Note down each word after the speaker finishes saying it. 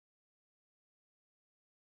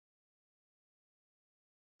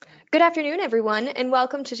Good afternoon, everyone, and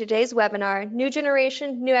welcome to today's webinar, New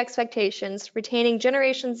Generation, New Expectations, Retaining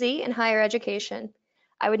Generation Z in Higher Education.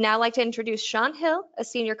 I would now like to introduce Sean Hill, a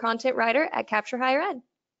senior content writer at Capture Higher Ed.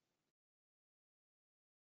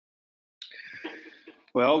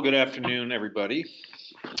 Well, good afternoon, everybody.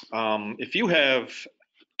 If you have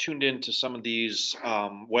tuned into some of these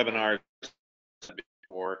webinars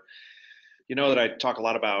before, you know that I talk a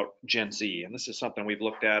lot about Gen Z, and this is something we've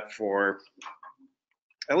looked at for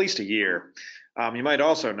at least a year. You might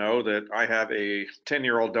also know that I have a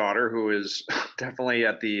 10-year-old daughter who is definitely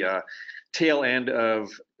at the tail end of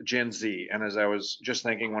Gen Z. And as I was just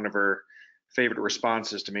thinking, one of her favorite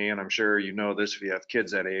responses to me, and I'm sure you know this if you have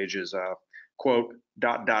kids that age, is quote, ...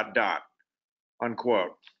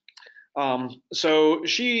 unquote. So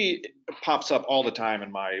she pops up all the time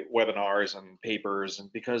in my webinars and papers,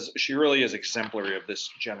 and because she really is exemplary of this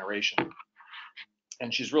generation.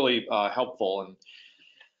 And she's really helpful and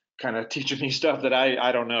kind of teaching me stuff that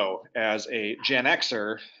I don't know. As a Gen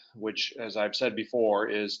Xer, which, as I've said before,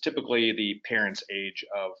 is typically the parents' age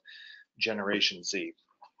of Generation Z.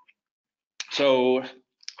 So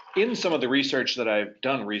in some of the research that I've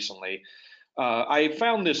done recently, I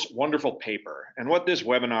found this wonderful paper. And what this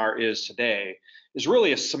webinar is today is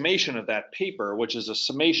really a summation of that paper, which is a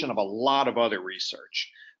summation of a lot of other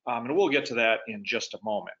research. And we'll get to that in just a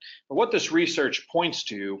moment. But what this research points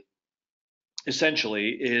to essentially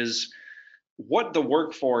is what the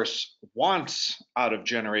workforce wants out of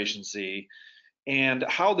Generation Z and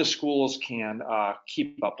how the schools can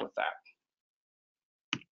keep up with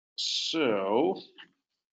that. So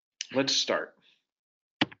let's start.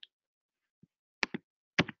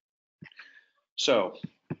 So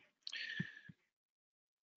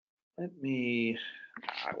I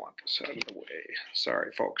want this out of the way.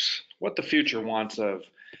 Sorry, folks. What the future wants of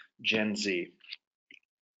Gen Z.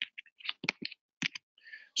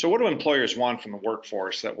 So what do employers want from the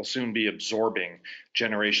workforce that will soon be absorbing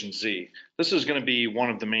Generation Z? This is going to be one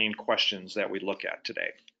of the main questions that we look at today.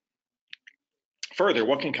 Further,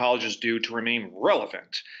 what can colleges do to remain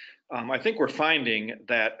relevant? I think we're finding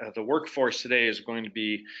that the workforce today is going to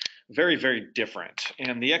be very, very different.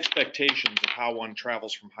 And the expectations of how one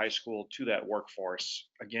travels from high school to that workforce,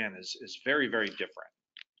 again, is very, very different.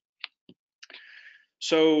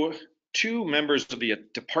 So two members of the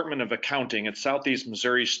Department of Accounting at Southeast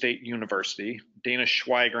Missouri State University, Dana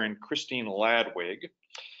Schweiger and Christine Ladwig,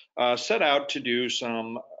 set out to do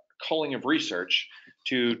some culling of research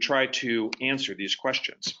to try to answer these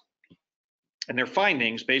questions. And their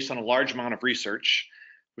findings, based on a large amount of research,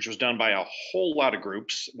 which was done by a whole lot of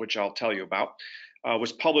groups, which I'll tell you about,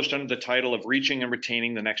 was published under the title of Reaching and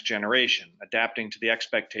Retaining the Next Generation, Adapting to the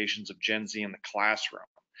Expectations of Gen Z in the Classroom.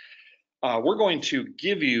 We're going to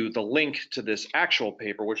give you the link to this actual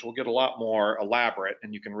paper, which will get a lot more elaborate,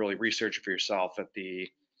 and you can really research it for yourself at the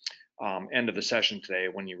end of the session today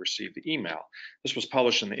when you receive the email. This was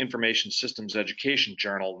published in the Information Systems Education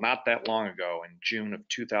Journal not that long ago in June of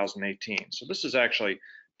 2018. So this is actually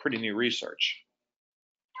pretty new research.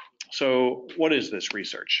 So what is this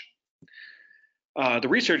research? The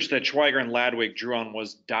research that Schweiger and Ladwig drew on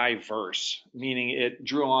was diverse, meaning it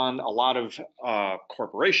drew on a lot of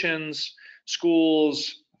corporations,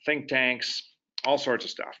 schools, think tanks, all sorts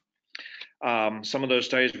of stuff. Some of those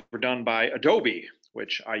studies were done by Adobe,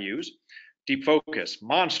 which I use, Deep Focus,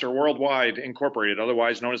 Monster Worldwide Incorporated,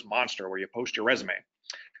 otherwise known as Monster, where you post your resume,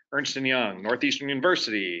 Ernst & Young, Northeastern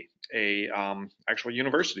University, a actual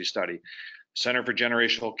university study, Center for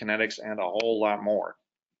Generational Kinetics, and a whole lot more.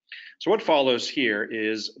 So what follows here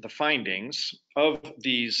is the findings of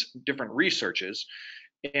these different researches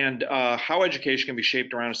and how education can be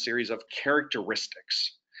shaped around a series of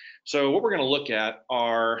characteristics. So what we're going to look at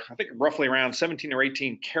are, I think, roughly around 17 or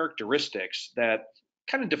 18 characteristics that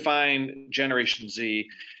kind of define Generation Z.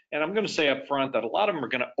 And I'm going to say up front that a lot of them are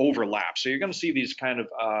going to overlap. So you're going to see these kind of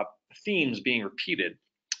themes being repeated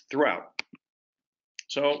throughout.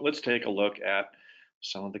 So let's take a look at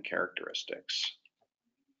some of the characteristics.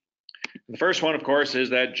 The first one, of course, is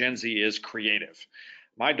that Gen Z is creative.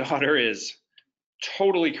 My daughter is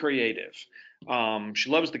totally creative. She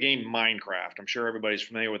loves the game Minecraft. I'm sure everybody's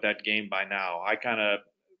familiar with that game by now. I kind of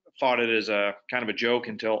thought it as a kind of a joke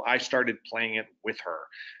until I started playing it with her.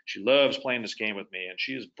 She loves playing this game with me, and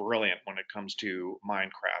she is brilliant when it comes to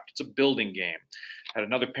Minecraft. It's a building game. I had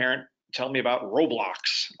another parent tell me about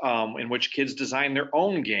Roblox, in which kids design their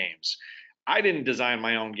own games. I didn't design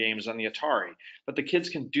my own games on the Atari, but the kids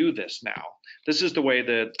can do this now. This is the way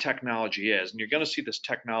the technology is, and you're going to see this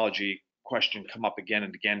technology question come up again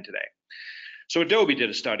and again today. So Adobe did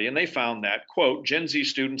a study, and they found that, quote, Gen Z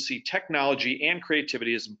students see technology and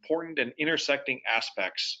creativity as important and intersecting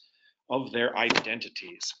aspects of their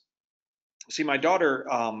identities. See, my daughter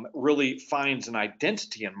really finds an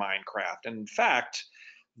identity in Minecraft. And in fact,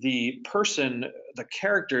 the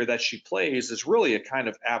character that she plays is really a kind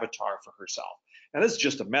of avatar for herself. And this is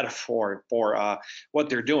just a metaphor for what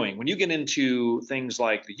they're doing. When you get into things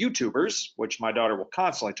like the YouTubers, which my daughter will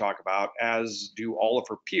constantly talk about, as do all of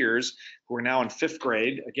her peers who are now in 5th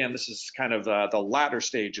grade. Again, this is kind of the latter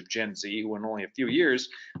stage of Gen Z, who in only a few years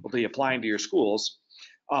will be applying to your schools.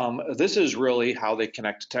 This is really how they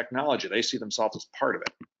connect to technology. They see themselves as part of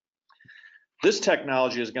it. This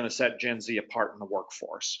technology is going to set Gen Z apart in the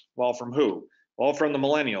workforce. Well, from who? Well, from the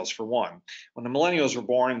millennials, for one. When the millennials were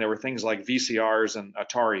born, there were things like VCRs and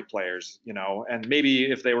Atari players, and maybe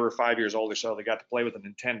if they were 5 years old or so, they got to play with a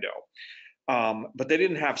Nintendo. But they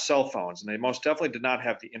didn't have cell phones, and they most definitely did not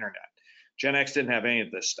have the internet. Gen X didn't have any of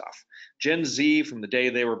this stuff. Gen Z, from the day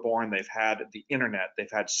they were born, they've had the internet,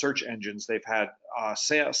 they've had search engines, they've had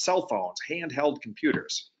cell phones, handheld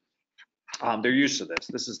computers. They're used to this.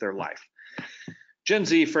 This is their life. Gen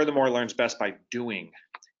Z, furthermore, learns best by doing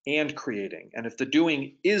and creating. And if the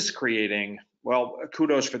doing is creating, well,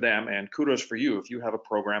 kudos for them and kudos for you if you have a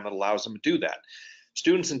program that allows them to do that.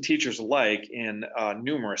 Students and teachers alike in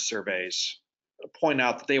numerous surveys point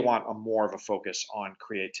out that they want more of a focus on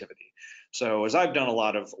creativity. So as I've done a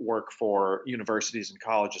lot of work for universities and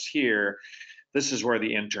colleges here, this is where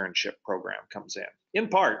the internship program comes in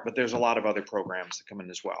part, but there's a lot of other programs that come in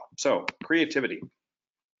as well. So creativity.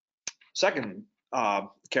 Second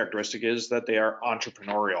characteristic is that they are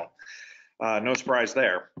entrepreneurial. No surprise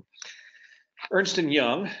there. Ernst &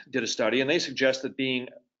 Young did a study, and they suggest that being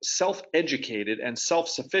self-educated and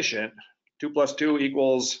self-sufficient, 2 plus 2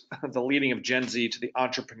 equals the leading of Gen Z to the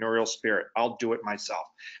entrepreneurial spirit. I'll do it myself.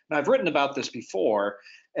 Now, I've written about this before,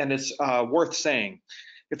 and it's worth saying.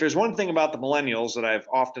 If there's one thing about the millennials that I've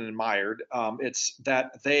often admired, it's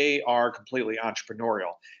that they are completely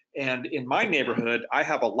entrepreneurial. And in my neighborhood, I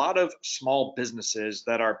have a lot of small businesses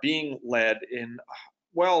that are being led in,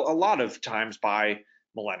 well, a lot of times by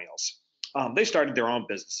millennials. They started their own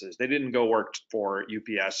businesses. They didn't go work for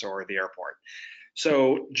UPS or the airport.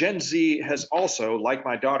 So Gen Z has also, like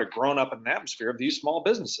my daughter, grown up in an atmosphere of these small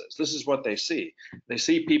businesses. This is what they see. They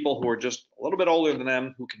see people who are just a little bit older than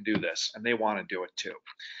them who can do this, and they want to do it too.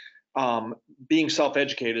 Being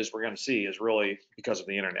self-educated, as we're going to see, is really because of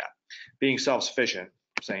the internet. Being self-sufficient,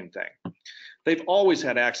 same thing. They've always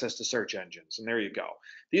had access to search engines, and there you go.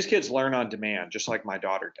 These kids learn on demand, just like my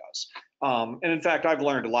daughter does. And in fact, I've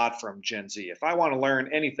learned a lot from Gen Z. If I want to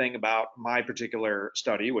learn anything about my particular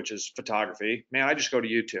study, which is photography, man, I just go to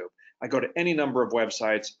YouTube. I go to any number of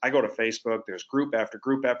websites. I go to Facebook. There's group after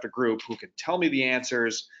group after group who can tell me the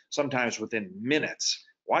answers, sometimes within minutes.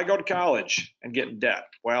 Why go to college and get in debt?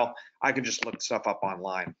 Well, I can just look stuff up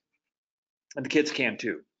online. And the kids can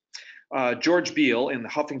too. George Beale in the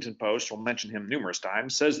Huffington Post, we'll mention him numerous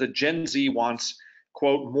times, says that Gen Z wants,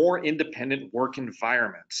 quote, more independent work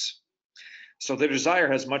environments. So their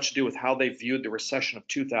desire has much to do with how they viewed the recession of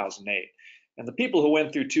 2008. And the people who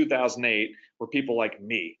went through 2008 were people like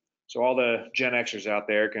me. So all the Gen Xers out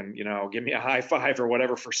there can, give me a high five or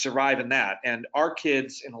whatever for surviving that. And our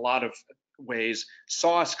kids, in a lot of ways,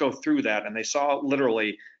 saw us go through that, and they saw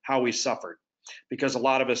literally how we suffered. Because a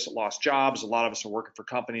lot of us lost jobs, a lot of us are working for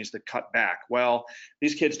companies that cut back. Well,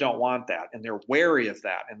 these kids don't want that, and they're wary of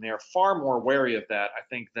that, and they're far more wary of that, I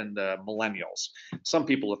think, than the millennials. Some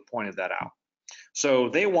people have pointed that out. So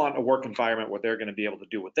they want a work environment where they're going to be able to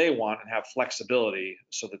do what they want and have flexibility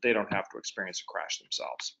so that they don't have to experience a crash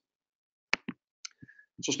themselves.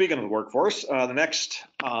 So speaking of the workforce, the next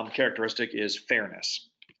characteristic is fairness.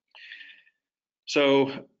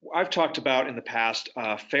 So I've talked about in the past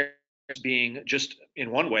fairness being just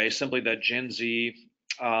in one way simply that Gen Z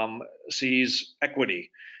sees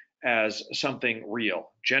equity as something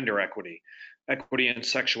real, gender equity, equity in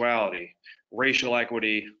sexuality, racial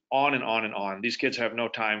equity, on and on and on. These kids have no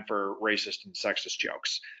time for racist and sexist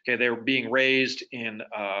jokes. Okay, they're being raised in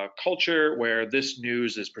a culture where this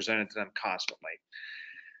news is presented to them constantly.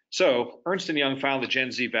 So Ernst & Young found that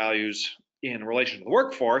Gen Z values in relation to the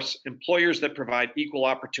workforce, employers that provide equal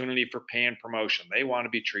opportunity for pay and promotion. They want to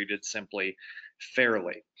be treated simply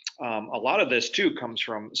fairly. A lot of this too comes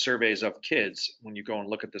from surveys of kids when you go and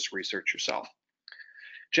look at this research yourself.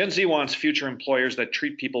 Gen Z wants future employers that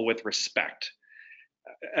treat people with respect.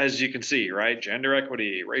 As you can see, right? Gender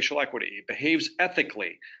equity, racial equity, behaves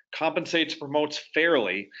ethically, compensates, promotes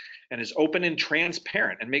fairly, and is open and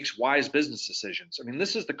transparent and makes wise business decisions. I mean,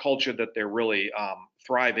 this is the culture that they're really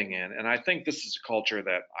thriving in. And I think this is a culture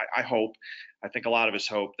that I think a lot of us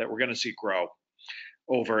hope that we're going to see grow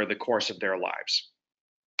over the course of their lives.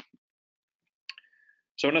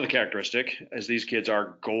 So another characteristic is these kids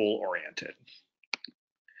are goal-oriented.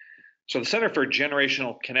 So the Center for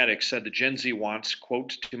Generational Kinetics said that Gen Z wants,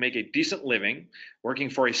 quote, to make a decent living,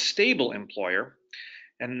 working for a stable employer,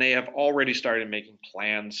 and they have already started making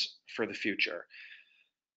plans for the future.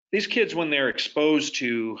 These kids, when they're exposed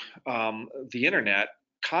to the internet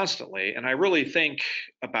constantly, and I really think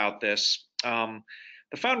about this,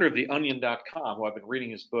 the founder of the onion.com, who I've been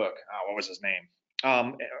reading his book, what was his name?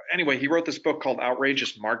 Anyway, he wrote this book called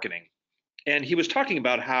Outrageous Marketing. And he was talking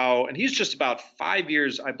about how, and he's just about 5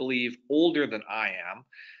 years, I believe, older than I am.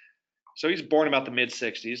 So he's born about the mid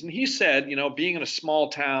 60s. And he said, being in a small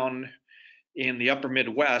town in the upper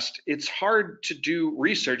Midwest, it's hard to do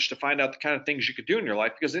research to find out the kind of things you could do in your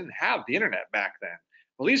life because they didn't have the internet back then.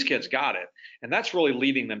 Well, these kids got it. And that's really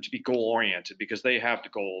leading them to be goal oriented because they have the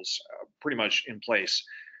goals pretty much in place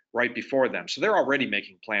right before them. So they're already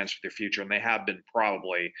making plans for their future, and they have been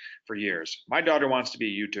probably for years. My daughter wants to be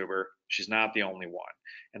a YouTuber. She's not the only one.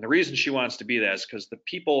 And the reason she wants to be that is because the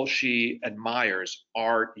people she admires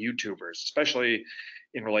are YouTubers, especially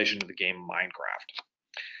in relation to the game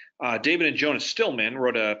Minecraft. David and Jonas Stillman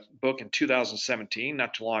wrote a book in 2017,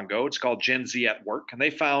 not too long ago. It's called Gen Z at Work, and they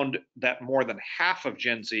found that more than half of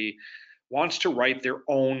Gen Z wants to write their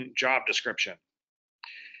own job description.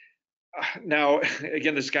 Now,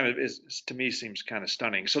 again, this kind of to me seems kind of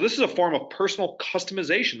stunning. So this is a form of personal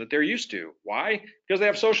customization that they're used to. Why? Because they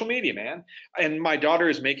have social media, man. And my daughter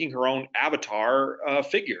is making her own avatar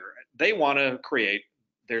figure. They want to create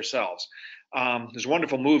themselves. There's a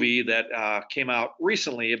wonderful movie that came out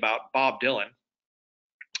recently about Bob Dylan.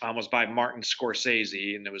 Was by Martin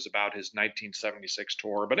Scorsese, and it was about his 1976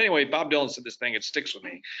 tour. But anyway, Bob Dylan said this thing, it sticks with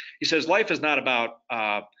me. He says, life is not about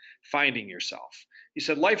finding yourself. He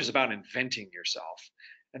said, life is about inventing yourself.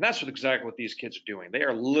 And that's exactly what these kids are doing. They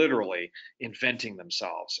are literally inventing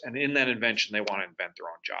themselves. And in that invention, they want to invent their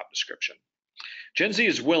own job description. Gen Z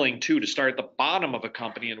is willing, too, to start at the bottom of a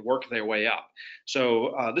company and work their way up.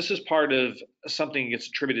 So this is part of something that gets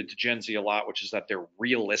attributed to Gen Z a lot, which is that they're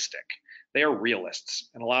realistic. They are realists.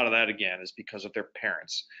 And a lot of that, again, is because of their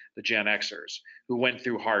parents, the Gen Xers, who went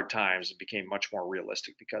through hard times and became much more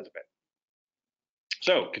realistic because of it.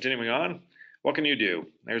 So continuing on, what can you do?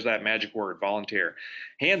 There's that magic word, volunteer.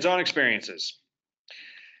 Hands-on experiences.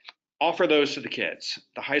 Offer those to the kids.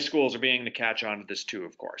 The high schools are beginning to catch on to this too,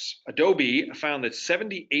 of course. Adobe found that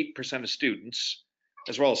 78% of students,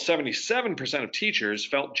 as well as 77% of teachers,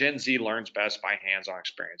 felt Gen Z learns best by hands-on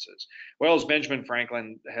experiences. Well, as Benjamin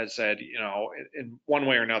Franklin has said, in one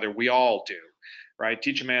way or another, we all do, right?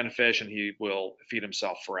 Teach a man to fish and he will feed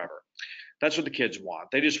himself forever. That's what the kids want.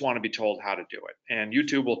 They just want to be told how to do it. And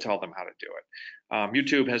YouTube will tell them how to do it.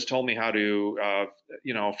 YouTube has told me how to,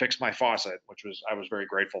 fix my faucet, which I was very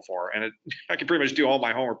grateful for. And I can pretty much do all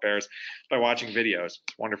my home repairs by watching videos.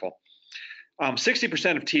 It's wonderful.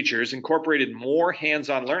 60% of teachers incorporated more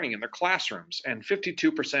hands-on learning in their classrooms, and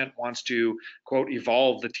 52% wants to, quote,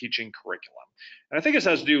 evolve the teaching curriculum. And I think this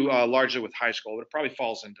has to do largely with high school, but it probably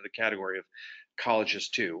falls into the category of colleges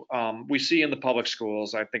too. We see in the public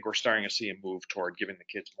schools, I think we're starting to see a move toward giving the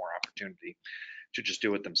kids more opportunity to just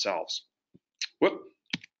do it themselves.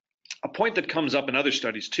 A point that comes up in other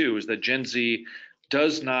studies too is that Gen Z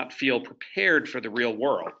does not feel prepared for the real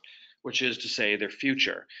world, which is to say their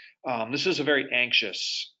future. This is a very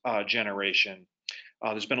anxious generation.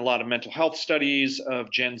 There's been a lot of mental health studies of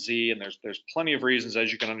Gen Z, and there's plenty of reasons,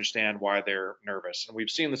 as you can understand, why they're nervous. And we've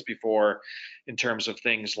seen this before in terms of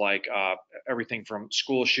things like everything from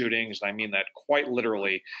school shootings. And I mean that quite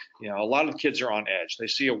literally. A lot of the kids are on edge. They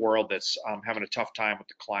see a world that's having a tough time with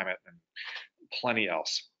the climate and plenty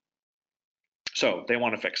else. So they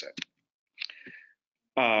want to fix it.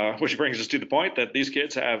 Which brings us to the point that these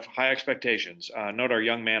kids have high expectations. Note our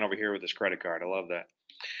young man over here with his credit card. I love that.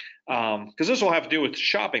 Because this will have to do with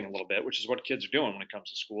shopping a little bit, which is what kids are doing when it comes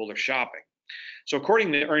to school. They're shopping. So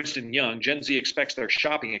according to Ernst & Young, Gen Z expects their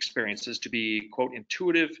shopping experiences to be, quote,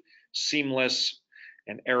 intuitive, seamless,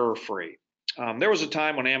 and error-free. There was a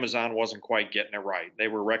time when Amazon wasn't quite getting it right. They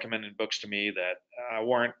were recommending books to me that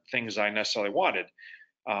weren't things I necessarily wanted.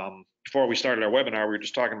 Before we started our webinar, we were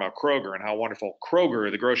just talking about Kroger and how wonderful Kroger,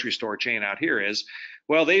 the grocery store chain out here, is.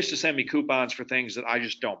 Well, they used to send me coupons for things that I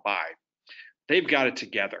just don't buy. They've got it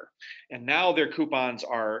together. And now their coupons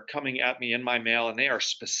are coming at me in my mail, and they are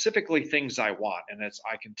specifically things I want. And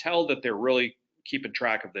I can tell that they're really keeping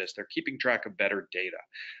track of this. They're keeping track of better data.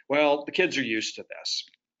 Well, the kids are used to this.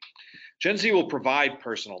 Gen Z will provide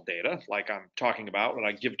personal data, like I'm talking about when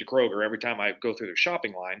I give to Kroger every time I go through their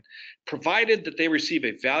shopping line, provided that they receive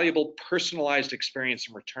a valuable personalized experience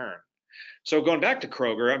in return. So going back to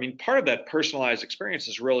Kroger, I mean, part of that personalized experience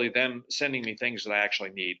is really them sending me things that I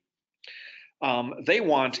actually need. They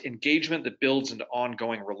want engagement that builds into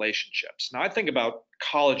ongoing relationships. Now, I think about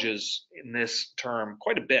colleges in this term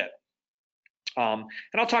quite a bit. And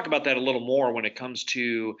I'll talk about that a little more when it comes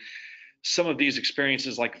to some of these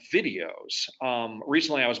experiences like videos.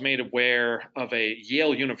 Recently, I was made aware of a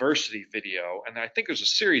Yale University video, and I think there's a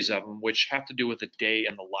series of them which have to do with a day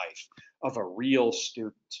in the life of a real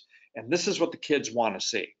student. And this is what the kids want to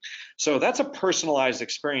see. So that's a personalized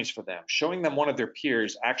experience for them, showing them one of their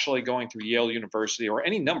peers actually going through Yale University or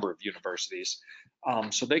any number of universities,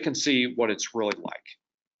 so they can see what it's really like.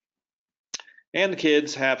 And the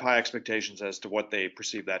kids have high expectations as to what they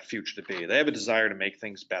perceive that future to be. They have a desire to make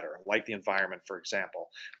things better, like the environment, for example,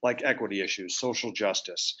 like equity issues, social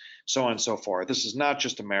justice, so on and so forth. This is not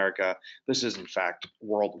just America. This is, in fact,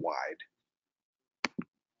 worldwide.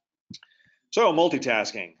 So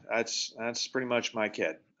multitasking, that's pretty much my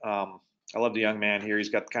kid. I love the young man here. He's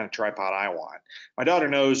got the kind of tripod I want. My daughter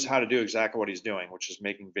knows how to do exactly what he's doing, which is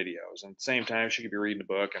making videos. And at the same time, she could be reading a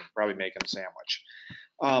book and probably making a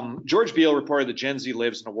sandwich. George Beale reported that Gen Z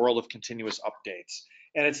lives in a world of continuous updates.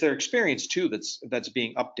 And it's their experience, too, that's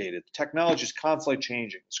being updated. The technology is constantly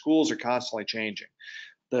changing. Schools are constantly changing.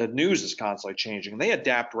 The news is constantly changing. And they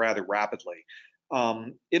adapt rather rapidly.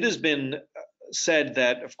 It has been said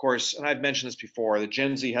that, of course, and I've mentioned this before, that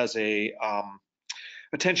Gen Z has a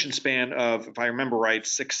attention span of, if I remember right,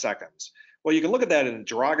 6 seconds. Well, you can look at that in a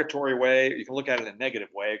derogatory way. You can look at it in a negative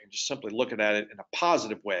way. You can just simply look at it in a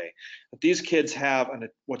positive way. That these kids have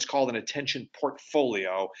what's called an attention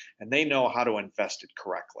portfolio, and they know how to invest it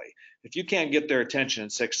correctly. If you can't get their attention in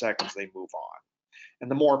 6 seconds, they move on. And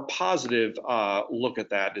the more positive look at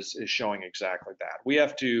that is showing exactly that. We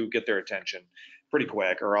have to get their attention pretty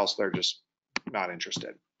quick, or else they're just not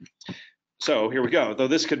interested. So here we go. Though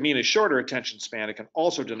this could mean a shorter attention span, it can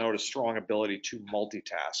also denote a strong ability to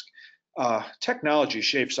multitask. Technology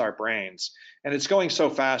shapes our brains, and it's going so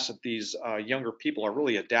fast that these younger people are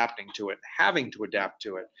really adapting to it, having to adapt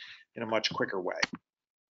to it in a much quicker way.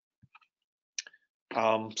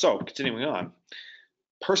 So continuing on,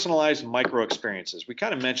 personalized micro experiences. We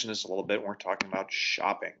kind of mentioned this a little bit when we're talking about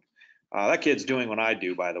shopping. That kid's doing what I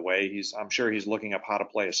do, by the way. I'm sure he's looking up how to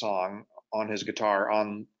play a song on his guitar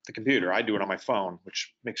on the computer. I do it on my phone,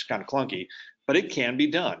 which makes it kind of clunky, but it can be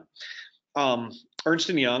done. Ernst &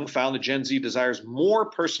 Young found that Gen Z desires more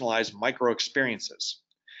personalized micro experiences.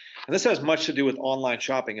 And this has much to do with online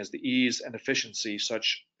shopping as the ease and efficiency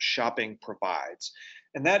such shopping provides.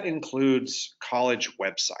 And that includes college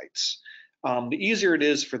websites. The easier it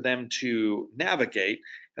is for them to navigate,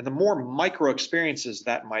 and the more micro experiences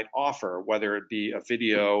that might offer, whether it be a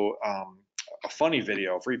video, a funny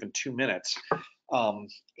video for even 2 minutes,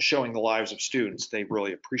 showing the lives of students, they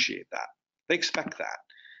really appreciate that. They expect that.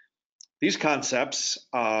 These concepts,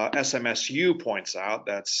 SMSU points out,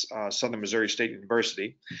 that's Southern Missouri State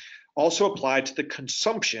University, also apply to the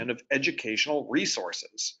consumption of educational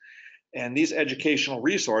resources. And these educational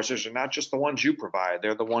resources are not just the ones you provide,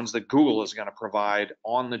 they're the ones that Google is going to provide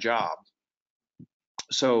on the job.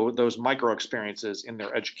 So those micro experiences in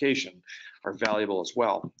their education are valuable as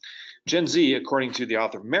well. Gen Z, according to the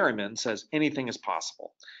author Merriman, says anything is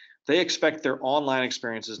possible. They expect their online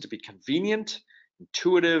experiences to be convenient,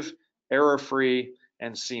 intuitive, error-free,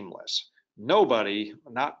 and seamless. Nobody,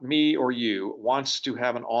 not me or you, wants to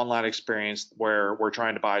have an online experience where we're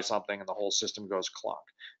trying to buy something and the whole system goes clunk.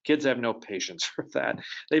 Kids have no patience for that.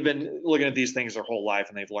 They've been looking at these things their whole life,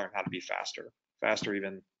 and they've learned how to be faster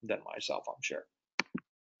even than myself, I'm sure.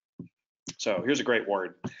 So here's a great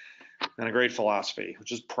word and a great philosophy,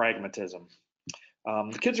 which is pragmatism.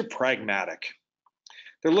 The kids are pragmatic.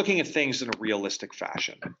 They're looking at things in a realistic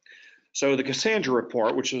fashion. So the Cassandra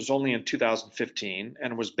report, which was only in 2015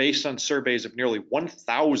 and was based on surveys of nearly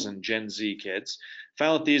 1,000 Gen Z kids,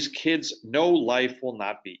 found that these kids know life will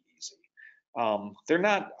not be easy. They're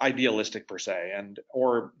not idealistic per se,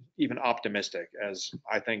 or even optimistic, as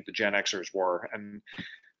I think the Gen Xers were. And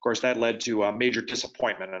of course, that led to a major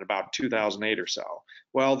disappointment in about 2008 or so.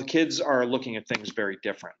 Well, the kids are looking at things very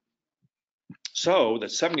different. So that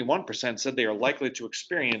 71% said they are likely to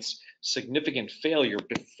experience significant failure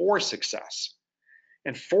before success.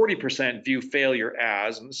 And 40% view failure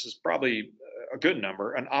as, and this is probably a good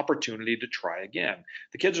number, an opportunity to try again.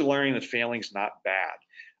 The kids are learning that failing is not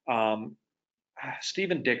bad.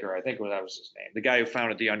 Stephen Dicker, I think that was his name, the guy who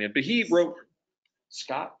founded The Onion, but he wrote,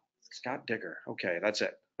 Scott Dicker. Okay, that's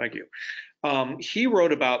it. Thank you. He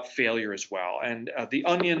wrote about failure as well, and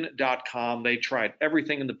theonion.com, they tried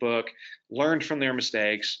everything in the book, learned from their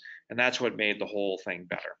mistakes, And that's what made the whole thing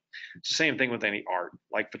better. It's the same thing with any art,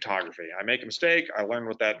 like photography. I make a mistake, I learn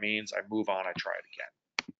what that means, I move on, I try it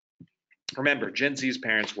again. Remember, Gen Z's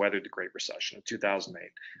parents weathered the Great Recession of 2008.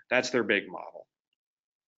 That's their big model.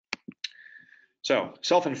 So,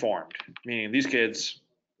 self-informed, meaning these kids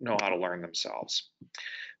know how to learn themselves.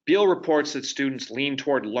 Beal reports that students lean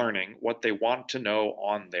toward learning what they want to know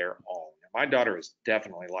on their own. My daughter is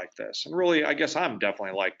definitely like this, and really, I guess I'm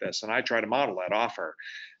definitely like this, and I try to model that off her.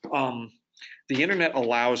 The internet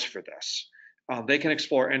allows for this. They can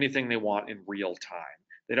explore anything they want in real time.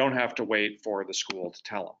 They don't have to wait for the school to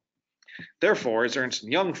tell them. Therefore, as Ernst &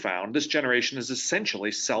 Young found, this generation is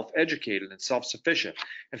essentially self-educated and self-sufficient.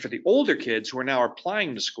 And for the older kids who are now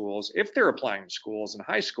applying to schools, if they're applying to schools in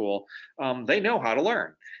high school, they know how to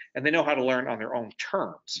learn, and they know how to learn on their own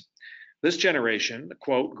terms. This generation,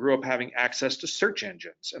 quote, grew up having access to search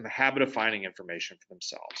engines and the habit of finding information for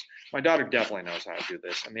themselves. My daughter definitely knows how to do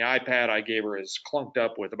this, and the iPad I gave her is clunked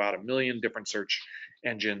up with about 1 million different search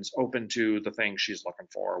engines open to the thing she's looking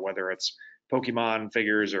for, whether it's Pokemon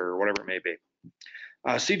figures or whatever it may be.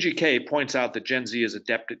 CGK points out that Gen Z is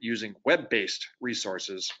adept at using web-based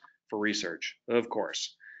resources for research, of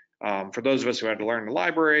course. For those of us who had to learn in the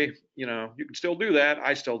library, you can still do that.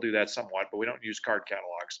 I still do that somewhat, but we don't use card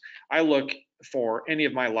catalogs. I look for any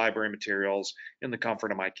of my library materials in the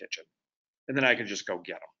comfort of my kitchen, and then I can just go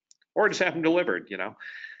get them, or just have them delivered,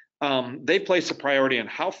 They place a priority on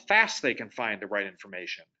how fast they can find the right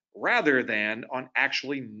information, rather than on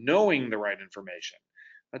actually knowing the right information.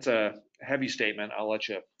 That's a heavy statement. I'll let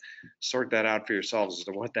you sort that out for yourselves as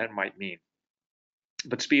to what that might mean.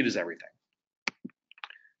 But speed is everything.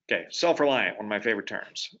 Okay, self-reliant, one of my favorite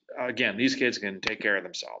terms. Again, these kids can take care of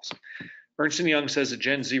themselves. Ernst & Young says that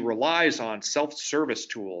Gen Z relies on self-service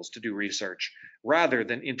tools to do research rather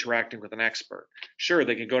than interacting with an expert. Sure,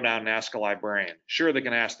 they can go down and ask a librarian. Sure, they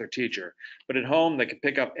can ask their teacher. But at home, they can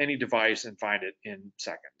pick up any device and find it in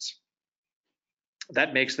seconds.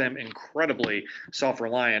 That makes them incredibly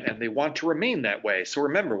self-reliant, and they want to remain that way. So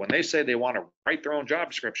remember, when they say they want to write their own job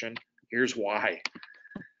description, here's why.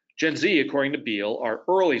 Gen Z, according to Beal, are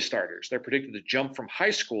early starters. They're predicted to jump from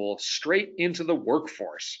high school straight into the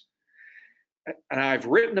workforce. And I've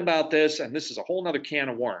written about this, and this is a whole nother can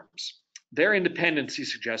of worms. Their independence, he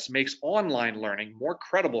suggests, makes online learning more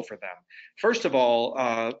credible for them. First of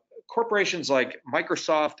all, corporations like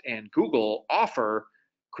Microsoft and Google offer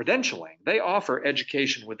credentialing. They offer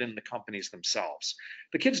education within the companies themselves.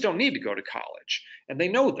 The kids don't need to go to college, and they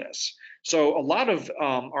know this. So a lot of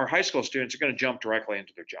our high school students are going to jump directly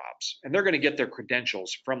into their jobs, and they're going to get their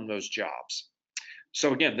credentials from those jobs.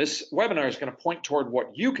 So again, this webinar is going to point toward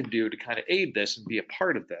what you can do to kind of aid this and be a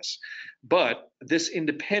part of this. But this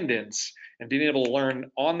independence and being able to learn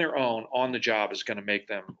on their own on the job is going to make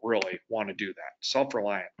them really want to do that.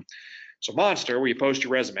 Self-reliant. So Monster, where you post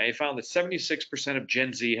your resume, found that 76% of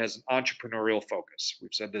Gen Z has an entrepreneurial focus.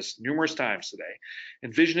 We've said this numerous times today,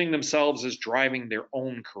 envisioning themselves as driving their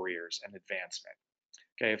own careers and advancement.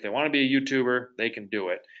 Okay, if they want to be a YouTuber, they can do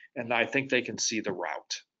it. And I think they can see the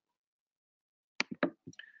route.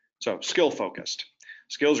 So skill focused.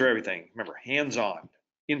 Skills are everything. Remember, hands-on,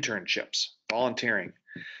 internships, volunteering.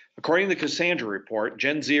 According to the Cassandra report,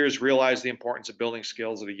 Gen Zers realize the importance of building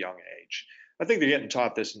skills at a young age. I think they're getting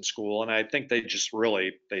taught this in school, and I think they just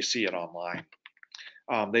really, they see it online.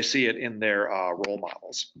 They see it in their role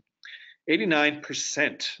models.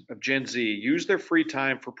 89% of Gen Z use their free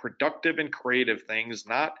time for productive and creative things,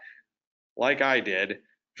 not like I did,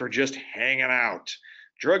 for just hanging out.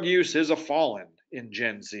 Drug use is a fallen in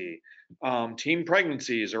Gen Z. Teen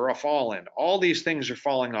pregnancies are a fallen. All these things are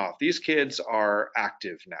falling off. These kids are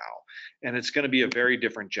active now, and it's going to be a very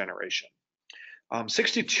different generation.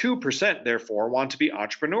 62% therefore want to be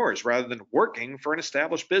entrepreneurs rather than working for an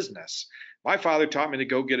established business. My father taught me to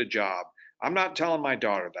go get a job. I'm not telling my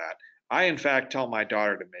daughter that. I, in fact, tell my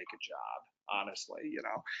daughter to make a job, honestly,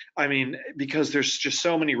 I mean, because there's just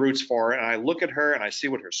so many routes for her, and I look at her and I see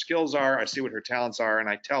what her skills are, I see what her talents are, and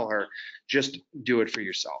I tell her, just do it for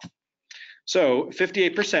yourself. So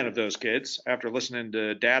 58% of those kids, after listening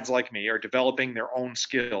to dads like me, are developing their own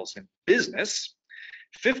skills in business.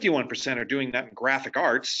 51% are doing that in graphic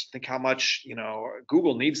arts. Think how much,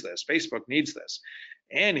 Google needs this, Facebook needs this,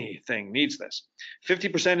 anything needs this.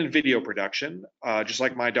 50% in video production, just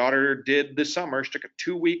like my daughter did this summer. She took a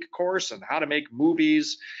 2-week course on how to make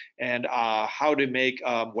movies and how to make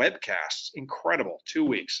webcasts. Incredible, 2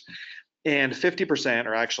 weeks. And 50%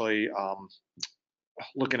 are actually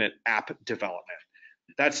looking at app development.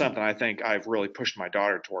 That's something I think I've really pushed my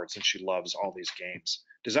daughter towards since she loves all these games.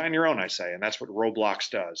 Design your own, I say, and that's what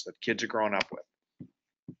Roblox does, that kids are growing up with.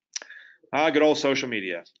 Good old social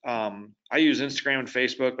media. I use Instagram and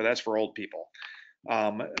Facebook, but that's for old people.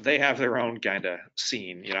 They have their own kind of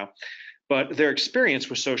scene, you know. But their experience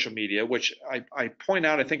with social media, which I point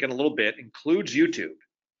out, I think, in a little bit, includes YouTube,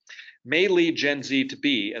 may lead Gen Z to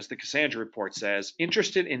be, as the Cassandra report says,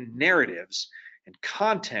 interested in narratives and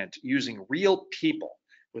content using real people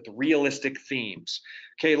with realistic themes.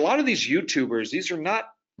 Okay, a lot of these YouTubers, these are not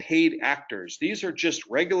paid actors. These are just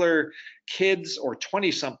regular kids or 20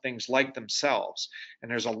 somethings like themselves. And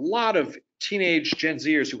there's a lot of teenage Gen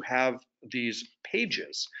Zers who have these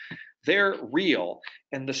pages. They're real,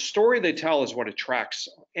 and the story they tell is what attracts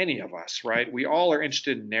any of us, right? We all are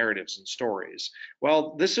interested in narratives and stories.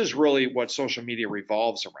 Well, this is really what social media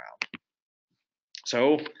revolves around.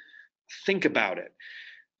 So think about it.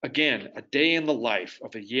 Again, a day in the life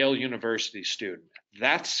of a Yale University student.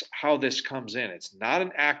 That's how this comes in. It's not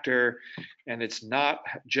an actor, and it's not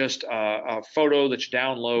just a photo that you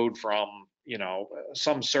download from, you know,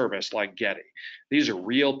 some service like Getty. These are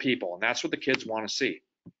real people, and that's what the kids want to see.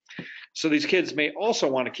 So these kids may also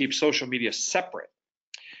want to keep social media separate.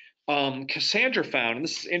 Cassandra found, and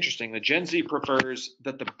this is interesting, that Gen Z prefers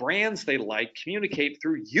that the brands they like communicate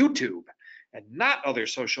through YouTube and not other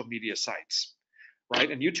social media sites,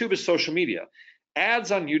 right? And YouTube is social media.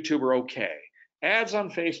 Ads on YouTube are okay. Ads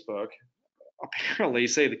on Facebook, apparently,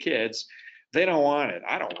 say the kids, they don't want it.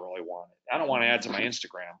 I don't really want it. I don't want ads on my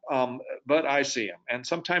Instagram, but I see them. And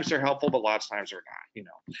sometimes they're helpful, but lots of times they're not, you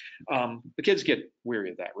know. The kids get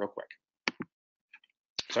weary of that real quick.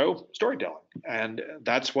 So storytelling, and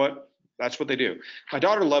that's what they do. My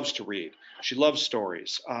daughter loves to read. She loves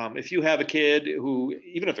stories. If you have a kid who,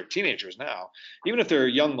 even if they're teenagers now, even if they're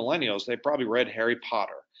young millennials, they probably read Harry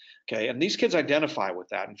Potter. Okay, and these kids identify with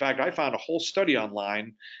that. In fact, I found a whole study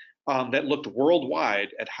online that looked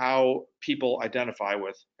worldwide at how people identify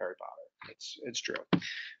with Harry Potter. It's true.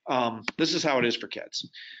 This is how it is for kids.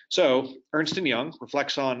 So Ernst & Young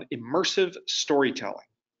reflects on immersive storytelling,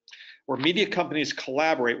 where media companies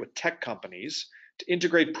collaborate with tech companies to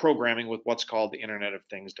integrate programming with what's called the Internet of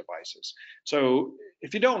Things devices. So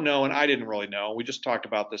if you don't know, and I didn't really know, we just talked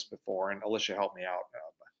about this before, and Alicia helped me out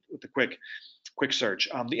with a quick search.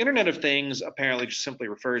 The Internet of Things apparently just simply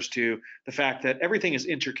refers to the fact that everything is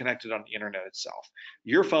interconnected on the Internet itself.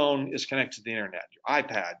 Your phone is connected to the Internet, your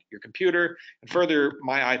iPad, your computer, and further,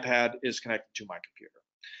 my iPad is connected to my computer.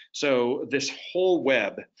 So this whole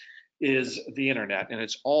web is the internet, and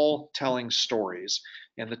it's all telling stories.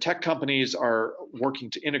 And the tech companies are working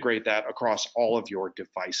to integrate that across all of your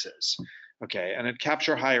devices. Okay, and at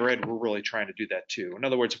Capture Higher Ed, we're really trying to do that too. In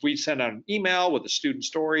other words, if we send out an email with a student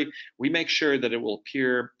story, we make sure that it will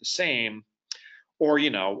appear the same or, you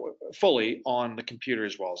know, fully on the computer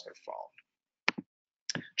as well as their phone.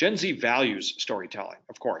 Gen Z values storytelling,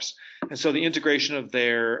 of course. And so the integration of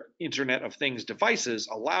their Internet of Things devices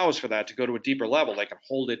allows for that to go to a deeper level. They can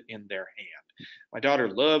hold it in their hand. My daughter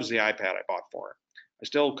loves the iPad I bought for her. I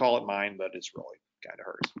still call it mine, but it's really kind of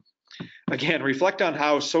hers. Again, reflect on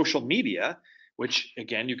how social media, which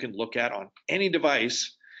again you can look at on any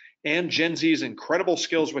device, and Gen Z's incredible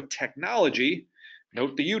skills with technology,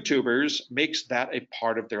 note the YouTubers, makes that a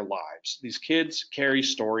part of their lives. These kids carry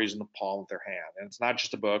stories in the palm of their hand. And it's not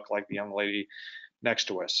just a book like the young lady next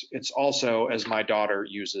to us. It's also, as my daughter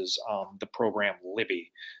uses the program Libby,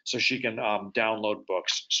 so she can download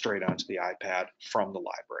books straight onto the iPad from the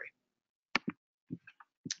library.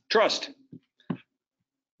 Trust.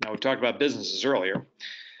 Now, we talked about businesses earlier,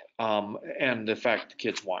 and the fact that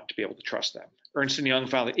kids want to be able to trust them. Ernst & Young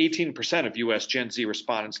found that 18% of U.S. Gen Z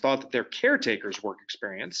respondents thought that their caretakers' work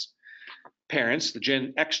experience, parents, the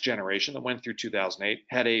Gen X generation that went through 2008,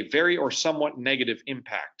 had a very or somewhat negative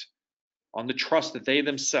impact on the trust that they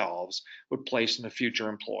themselves would place in a future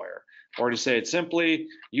employer. Or to say it simply,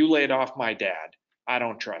 you laid off my dad, I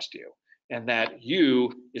don't trust you. And that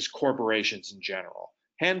you is corporations in general.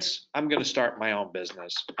 Hence, I'm going to start my own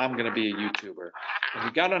business. I'm going to be a YouTuber. And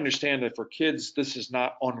you got to understand that for kids, this is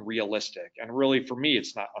not unrealistic. And really, for me,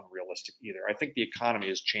 it's not unrealistic either. I think the economy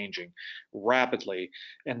is changing rapidly.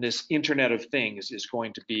 And this Internet of Things is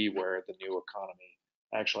going to be where the new economy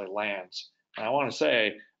actually lands. And I want to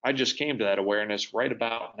say, I just came to that awareness right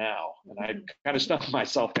about now. And I kind of stumped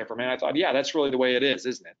myself there for a minute. I thought, yeah, that's really the way it is,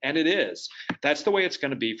 isn't it? And it is. That's the way it's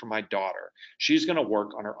going to be for my daughter. She's going to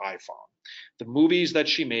work on her iPhone. The movies that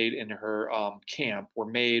she made in her camp were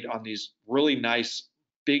made on these really nice,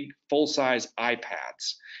 big, full-size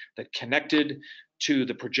iPads that connected to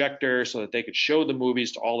the projector so that they could show the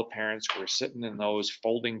movies to all the parents who were sitting in those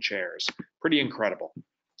folding chairs. Pretty incredible.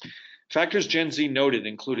 Factors Gen Z noted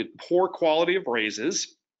included poor quality of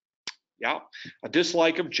raises. Yeah, a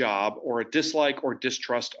dislike of job or a dislike or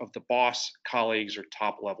distrust of the boss, colleagues, or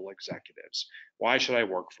top level executives. Why should I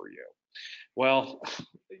work for you? Well,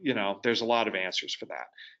 there's a lot of answers for that.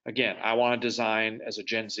 Again, I want to design as a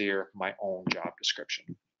Gen Zer my own job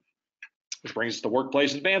description. Which brings us to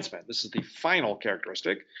workplace advancement. This is the final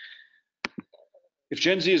characteristic. If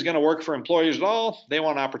Gen Z is going to work for employers at all, they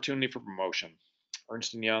want opportunity for promotion.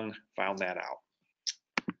 Ernst & Young found that out.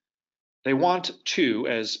 They want to,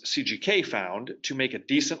 as CGK found, to make a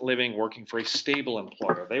decent living working for a stable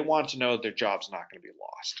employer. They want to know that their job's not going to be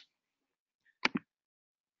lost.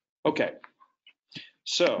 Okay,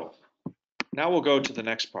 so now we'll go to the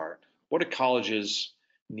next part. What do colleges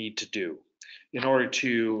need to do in order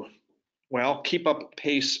to, well, keep up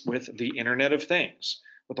pace with the Internet of Things,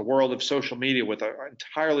 with the world of social media, with an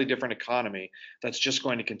entirely different economy that's just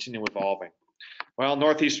going to continue evolving? Well,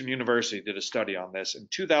 Northeastern University did a study on this in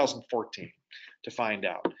 2014 to find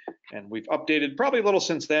out. And we've updated probably a little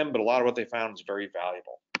since then, but a lot of what they found is very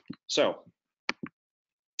valuable. So,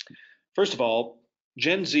 first of all,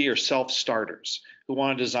 Gen Z are self-starters who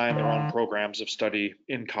want to design their own programs of study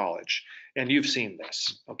in college. And you've seen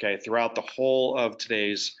this, okay, throughout the whole of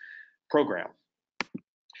today's program.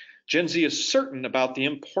 Gen Z is certain about the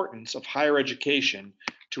importance of higher education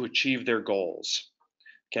to achieve their goals,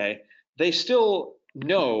 okay? They still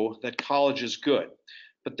know that college is good,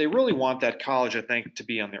 but they really want that college, I think, to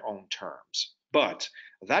be on their own terms. But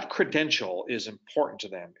that credential is important to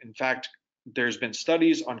them. In fact, there's been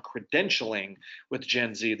studies on credentialing with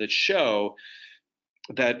Gen Z that show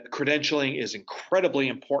that credentialing is incredibly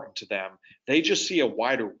important to them. They just see a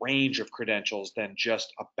wider range of credentials than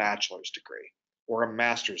just a bachelor's degree or a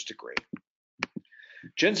master's degree.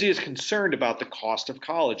 Gen Z is concerned about the cost of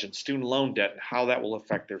college and student loan debt and how that will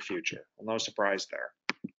affect their future. Well, no surprise there.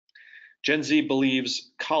 Gen Z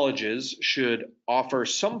believes colleges should offer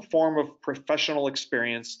some form of professional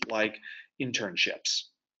experience like internships.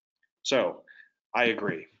 So I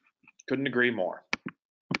agree. Couldn't agree more.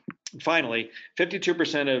 And finally,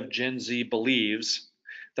 52% of Gen Z believes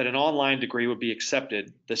that an online degree would be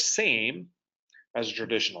accepted the same as a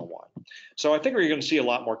traditional one. So I think we're going to see a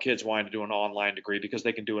lot more kids wanting to do an online degree because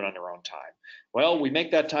they can do it on their own time. Well, we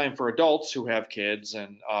make that time for adults who have kids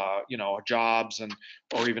and jobs and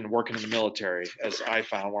or even working in the military, as I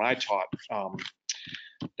found when I taught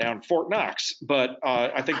down Fort Knox. But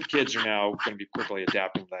I think the kids are now going to be quickly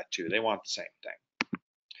adapting to that too. They want the same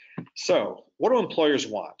thing. So what do employers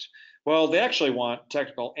want? Well, they actually want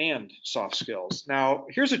technical and soft skills. Now,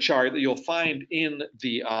 here's a chart that you'll find in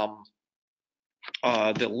the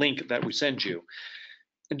link that we send you.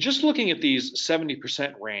 And just looking at these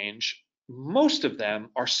 70% range, most of them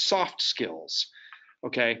are soft skills.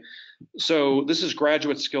 Okay, so this is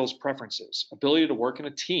graduate skills preferences, ability to work in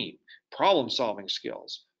a team, problem solving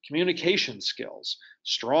skills, communication skills,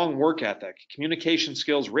 strong work ethic, communication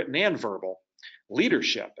skills, written and verbal,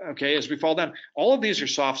 leadership. Okay, as we fall down, all of these are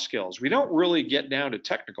soft skills. We don't really get down to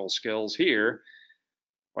technical skills here.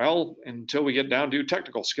 Well, until we get down to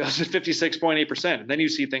technical skills at 56.8%. And then you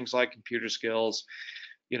see things like computer skills,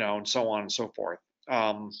 and so on and so forth.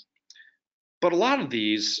 But a lot of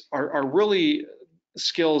these are really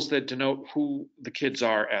skills that denote who the kids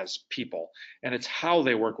are as people. And it's how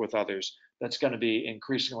they work with others that's going to be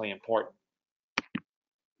increasingly important.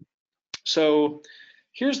 So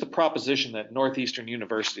here's the proposition that Northeastern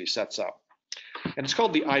University sets up. And it's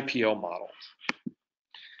called the IPO model.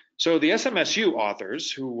 So the SMSU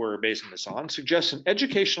authors, who we're basing this on, suggest an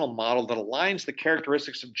educational model that aligns the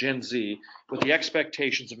characteristics of Gen Z with the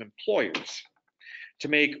expectations of employers to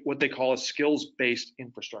make what they call a skills-based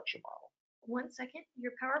infrastructure model. 1 second,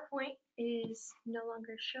 your PowerPoint is no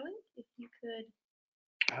longer showing. If you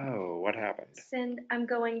could. Oh, what happened? I'm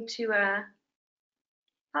going to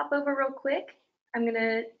pop over real quick. I'm going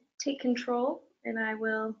to take control and I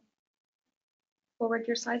will forward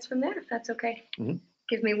your slides from there if that's okay. Mm-hmm.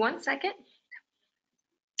 Give me 1 second.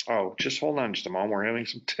 Oh, just hold on just a moment. We're having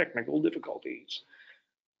some technical difficulties.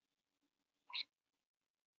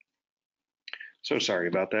 So sorry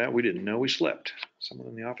about that. We didn't know we slept. Someone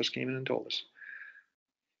in the office came in and told us.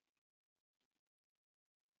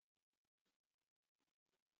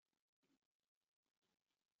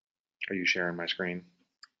 Are you sharing my screen?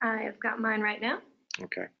 I have got mine right now.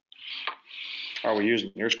 Okay. Are we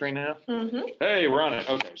using your screen now? Mm-hmm. Hey, we're on it.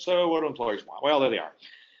 Okay, so what do employers want? Well, there they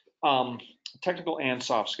are. Technical and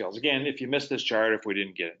soft skills. Again, if you missed this chart, if we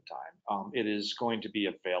didn't get it in time, it is going to be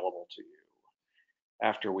available to you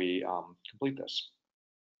after we complete this.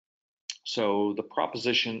 So the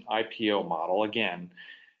proposition IPO model, again,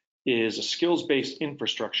 is a skills-based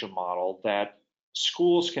infrastructure model that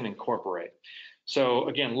schools can incorporate. So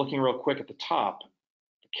again, looking real quick at the top,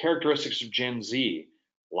 the characteristics of Gen Z,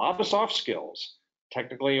 a lot of soft skills,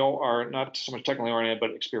 technically, or not so much technically oriented,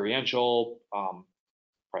 but experiential,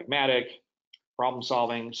 pragmatic, problem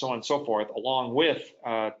solving, so on and so forth, along with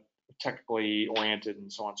technically oriented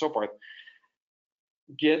and so on and so forth,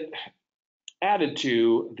 get added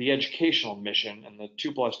to the educational mission, and the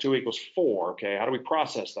 2 + 2 = 4. Okay, how do we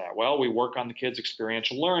process that? Well, we work on the kids'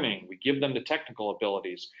 experiential learning. We give them the technical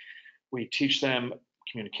abilities. We teach them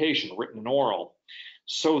communication, written and oral,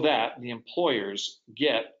 so that the employers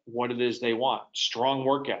get what it is they want: strong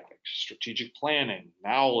work ethic, strategic planning,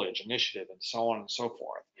 knowledge, initiative, and so on and so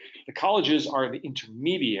forth. The colleges are the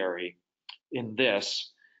intermediary in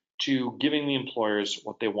this to giving the employers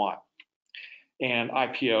what they want. And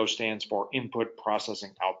IPO stands for input,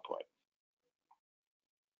 processing, output.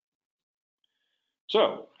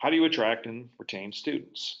 So how do you attract and retain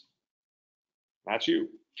students? That's you.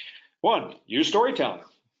 1, use storytelling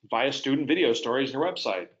via student video stories on your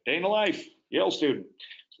website. Day in the life, Yale student.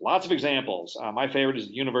 Lots of examples. My favorite is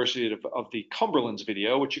the University of the Cumberland's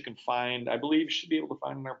video, which you can find, I believe you should be able to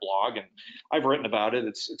find on their blog, and I've written about it.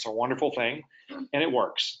 It's a wonderful thing, and it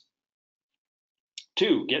works.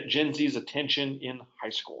 2, get Gen Z's attention in high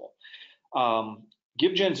school.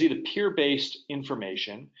 Give Gen Z the peer-based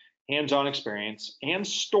information, hands-on experience, and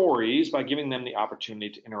stories by giving them the opportunity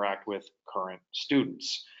to interact with current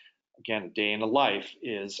students. Again, a day in the life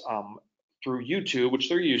is through YouTube, which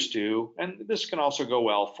they're used to, and this can also go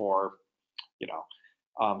well for,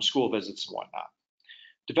 school visits and whatnot.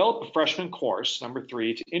 Develop a freshman course, number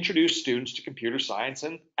 3, to introduce students to computer science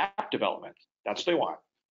and app development. That's what they want.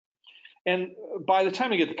 And by the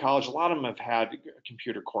time they get to college, a lot of them have had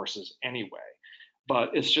computer courses anyway,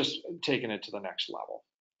 but it's just taking it to the next level.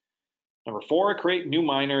 Number 4, create new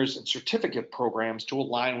minors and certificate programs to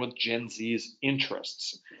align with Gen Z's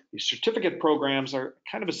interests. These certificate programs are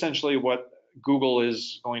kind of essentially what Google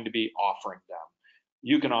is going to be offering them.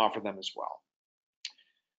 You can offer them as well.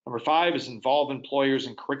 Number 5 is involve employers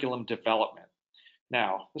in curriculum development.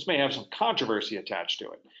 Now, this may have some controversy attached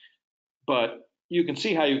to it, but you can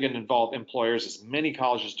see how you can involve employers, as many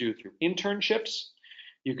colleges do, through internships.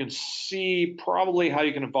 You can see probably how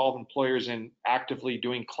you can involve employers in actively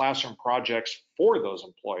doing classroom projects for those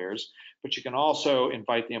employers, but you can also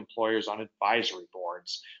invite the employers on advisory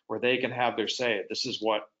boards where they can have their say. This is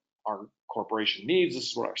what our corporation needs, this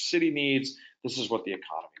is what our city needs, this is what the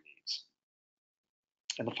economy needs.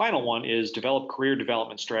 And the final one is develop career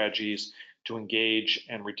development strategies to engage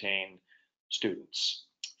and retain students.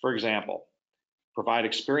 For example, provide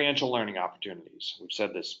experiential learning opportunities. We've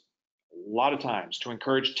said this a lot of times, to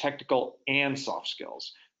encourage technical and soft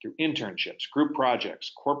skills through internships, group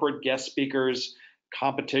projects, corporate guest speakers,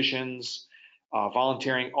 competitions,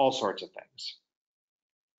 volunteering, all sorts of things.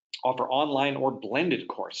 Offer online or blended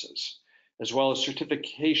courses, as well as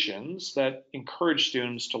certifications that encourage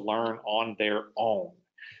students to learn on their own.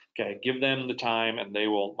 Okay, give them the time and they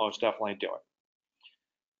will most definitely do it.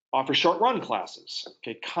 Offer short run classes,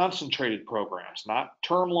 okay, concentrated programs, not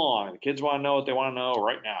term long. The kids want to know what they want to know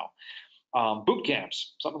right now. Boot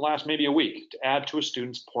camps, something that lasts maybe a week, to add to a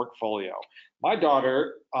student's portfolio. My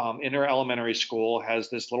daughter in her elementary school has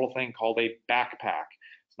this little thing called a backpack.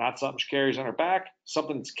 It's not something she carries on her back,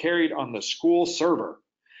 something that's carried on the school server.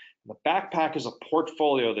 The backpack is a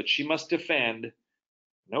portfolio that she must defend,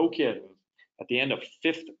 no kidding, at the end of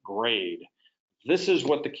 5th grade. This is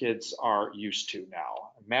what the kids are used to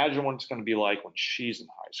now. Imagine what it's going to be like when she's in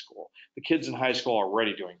high school. The kids in high school are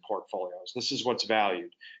already doing portfolios. This is what's valued.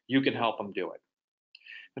 You can help them do it.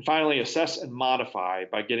 And finally, assess and modify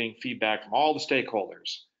by getting feedback from all the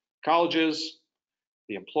stakeholders, colleges,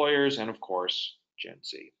 the employers, and of course, Gen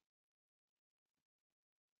Z.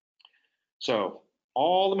 So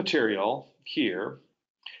all the material here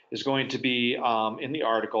is going to be in the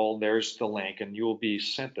article. There's the link, and you will be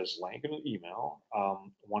sent this link in an email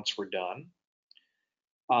once we're done.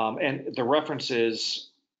 And the references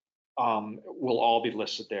will all be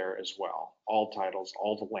listed there as well. All titles,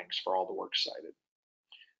 all the links for all the works cited.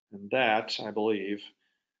 And that, I believe,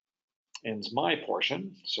 ends my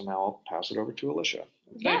portion. So now I'll pass it over to Alicia.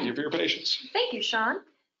 Thank you for your patience. Thank you, Sean.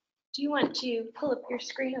 Do you want to pull up your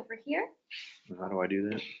screen over here? How do I do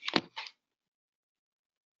that?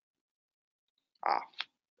 Ah.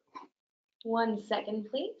 1 second,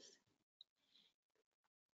 please.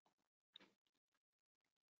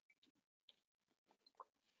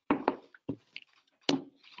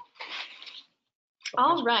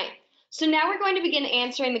 All right. So now we're going to begin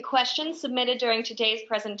answering the questions submitted during today's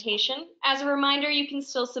presentation. As a reminder, you can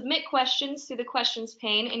still submit questions through the questions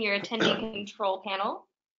pane in your attendee control panel.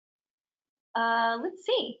 Let's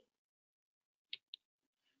see.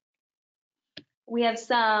 We have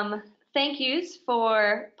some thank yous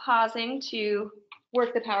for pausing to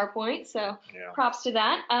work the PowerPoint, so Yeah. props to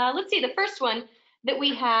that. Let's see, the first one that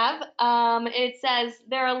we have, it says,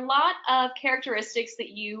 there are a lot of characteristics that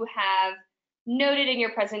you have noted in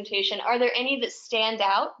your presentation. Are there any that stand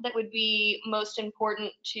out that would be most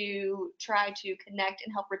important to try to connect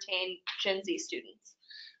and help retain Gen Z students?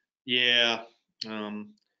 Yeah.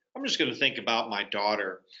 I'm just going to think about my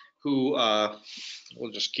daughter, who,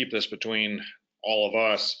 we'll just keep this between all of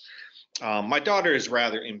us. My daughter is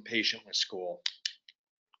rather impatient with school.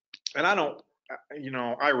 And I don't,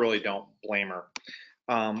 I really don't blame her.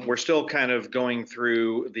 We're still kind of going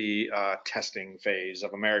through the testing phase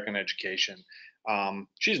of American education.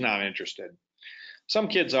 She's not interested. Some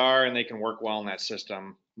kids are, and they can work well in that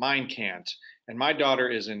system. Mine can't. And my daughter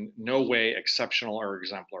is in no way exceptional or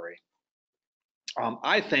exemplary.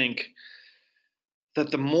 I think that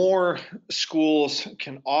the more schools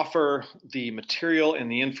can offer the material and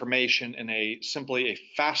the information in simply a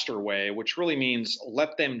faster way, which really means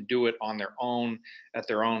let them do it on their own at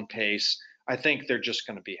their own pace, I think they're just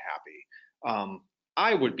going to be happy.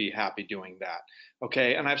 I would be happy doing that.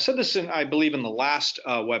 Okay, and I've said this I believe in the last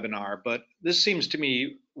webinar, but this seems to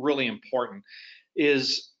me really important,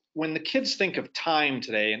 is when the kids think of time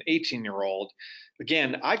today, an 18-year-old,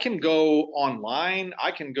 again, I can go online,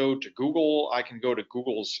 I can go to Google, I can go to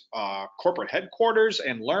Google's corporate headquarters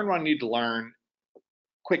and learn what I need to learn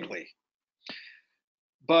quickly.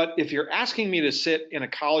 But if you're asking me to sit in a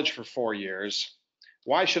college for 4 years,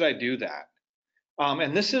 why should I do that?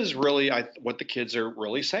 And this is really what the kids are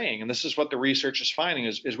really saying, and this is what the research is finding,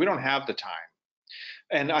 is we don't have the time.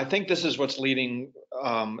 And I think this is what's leading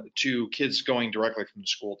to kids going directly from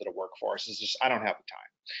school to the workforce, is just, I don't have the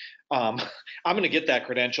time. I'm going to get that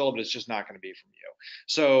credential, but it's just not going to be from you.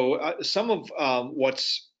 So some of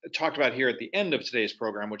what's talked about here at the end of today's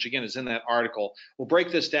program, which again is in that article, we'll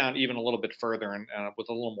break this down even a little bit further and with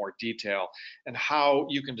a little more detail, and how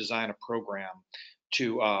you can design a program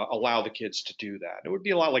to allow the kids to do that. It would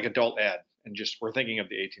be a lot like adult ed, and just we're thinking of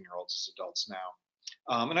the 18-year-olds as adults now.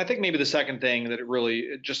 And I think maybe the second thing that it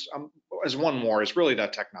really just as one more is really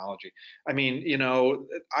that technology. I mean,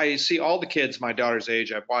 I see all the kids my daughter's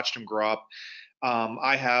age. I've watched them grow up.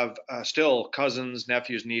 I have still cousins,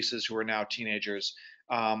 nephews, nieces who are now teenagers.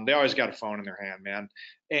 They always got a phone in their hand, man.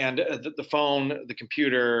 And the phone, the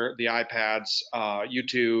computer, the iPads,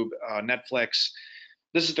 YouTube, Netflix,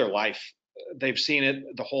 this is their life. They've seen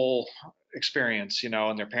it, the whole experience,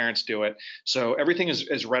 and their parents do it. So everything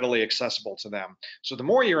is readily accessible to them. So the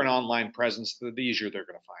more you're an online presence, the easier they're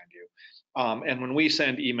going to find you. And when we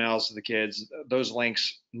send emails to the kids, those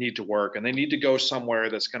links need to work, and they need to go somewhere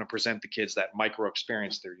that's going to present the kids that micro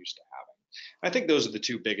experience they're used to having. I think those are the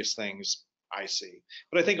two biggest things I see.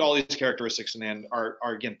 But I think all these characteristics in the end are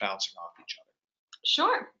again bouncing off each other.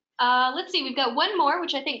 Sure. Let's see, we've got one more,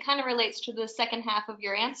 which I think kind of relates to the second half of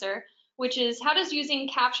your answer, which is, how does using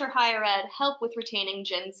Capture Higher Ed help with retaining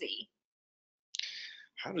Gen Z?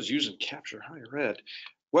 How does using Capture Higher Ed?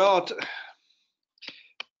 Well,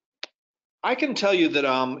 I can tell you that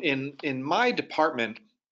in my department,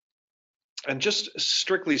 and just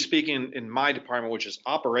strictly speaking in my department, which is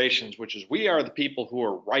operations, which is we are the people who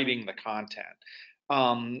are writing the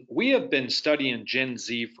content. We have been studying Gen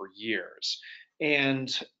Z for years,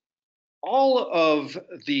 and all of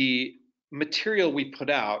the material we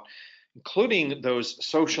put out, including those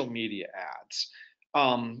social media ads,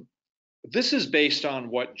 this is based on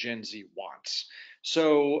what Gen Z wants.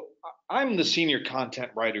 So I'm the senior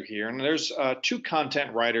content writer here, and there's two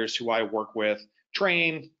content writers who I work with,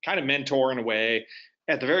 train, kind of mentor in a way.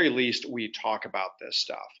 At the very least, we talk about this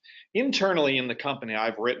stuff. Internally in the company,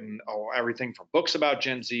 I've written everything from books about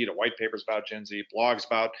Gen Z to white papers about Gen Z, blogs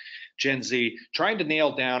about Gen Z, trying to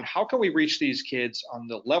nail down how can we reach these kids on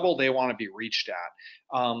the level they want to be reached at.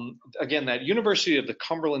 Again, that University of the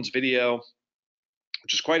Cumberland's video,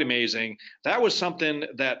 which is quite amazing, that was something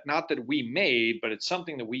that, not that we made, but it's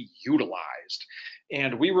something that we utilized.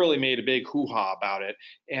 And we really made a big hoo-ha about it.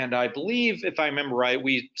 And I believe, if I remember right,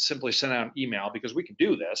 we simply sent out an email, because we can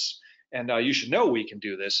do this, and you should know we can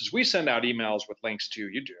do this, is we send out emails with links to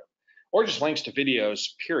YouTube, or just links to videos,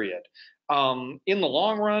 period. In the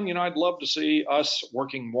long run, I'd love to see us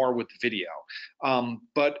working more with video.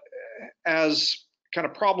 But as kind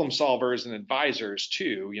of problem solvers and advisors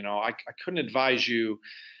too, I couldn't advise you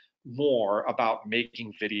more about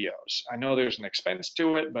making videos. I know there's an expense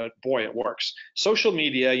to it, but boy, it works. Social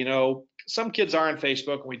media, some kids are on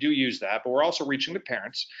Facebook, and we do use that, but we're also reaching the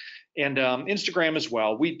parents, and Instagram as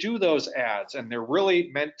well. We do those ads, and they're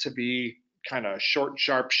really meant to be kind of short,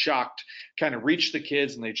 sharp, shocked kind of reach the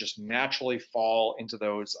kids, and they just naturally fall into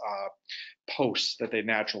those posts that they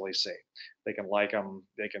naturally see. They can like them,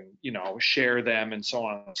 they can, share them, and so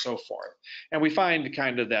on and so forth. And we find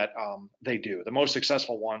kind of that they do. The most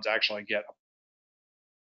successful ones actually get a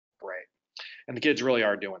break. And the kids really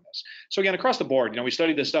are doing this. So again, across the board, we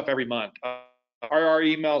study this stuff every month. Are our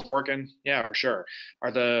emails working? Yeah, for sure.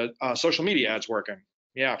 Are the social media ads working?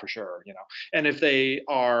 Yeah, for sure. And if they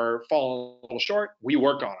are falling a little short, we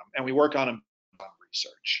work on them, and we work on them on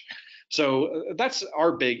research. So that's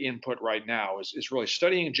our big input right now is really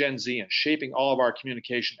studying Gen Z and shaping all of our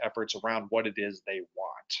communication efforts around what it is they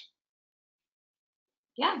want.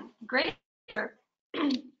 Yeah, great.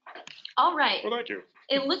 All right. Well, thank you.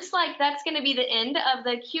 It looks like that's going to be the end of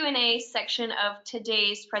the Q&A section of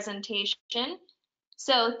today's presentation.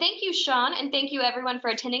 So thank you, Sean, and thank you everyone for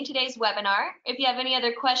attending today's webinar. If you have any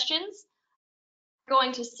other questions, we're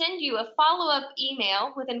going to send you a follow-up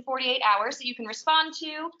email within 48 hours that you can respond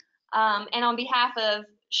to. And on behalf of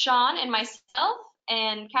Sean and myself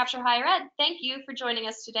and Capture Higher Ed, thank you for joining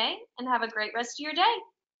us today, and have a great rest of your day.